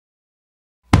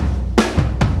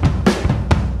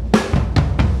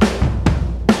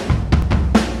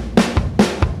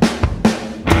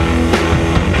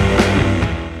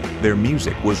Their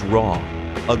music was raw,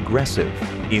 aggressive,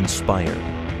 inspired.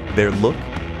 Their look,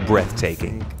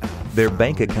 breathtaking. Their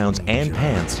bank accounts and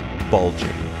pants, bulging.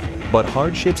 But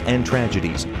hardships and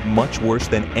tragedies, much worse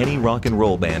than any rock and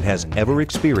roll band has ever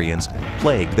experienced,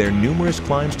 plagued their numerous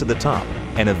climbs to the top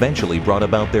and eventually brought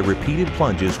about their repeated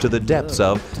plunges to the depths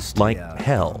of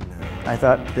Likehell. I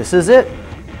thought, this is it.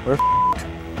 We're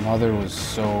Mother was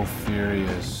so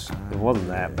furious. It wasn't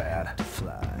that bad.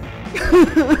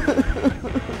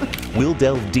 We'll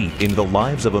delve deep into the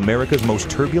lives of America's most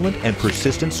turbulent and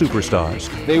persistent superstars.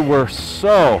 They were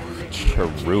so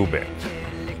cherubic.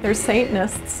 They're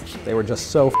Satanists. They were just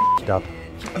so f***ed up.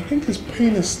 I think his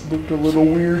penis looked a little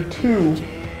weird too.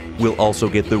 We'll also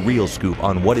get the real scoop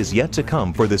on what is yet to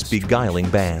come for this beguiling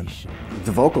band.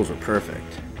 The vocals were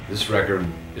perfect. This record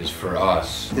is for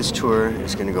us. This tour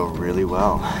is gonna go really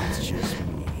well.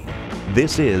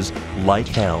 This is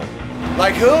Likehell.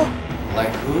 Like who?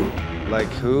 Like who? Like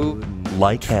who?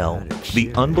 Likehell,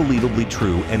 the unbelievably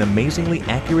true and amazingly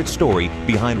accurate story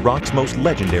behind rock's most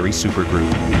legendary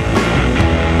supergroup.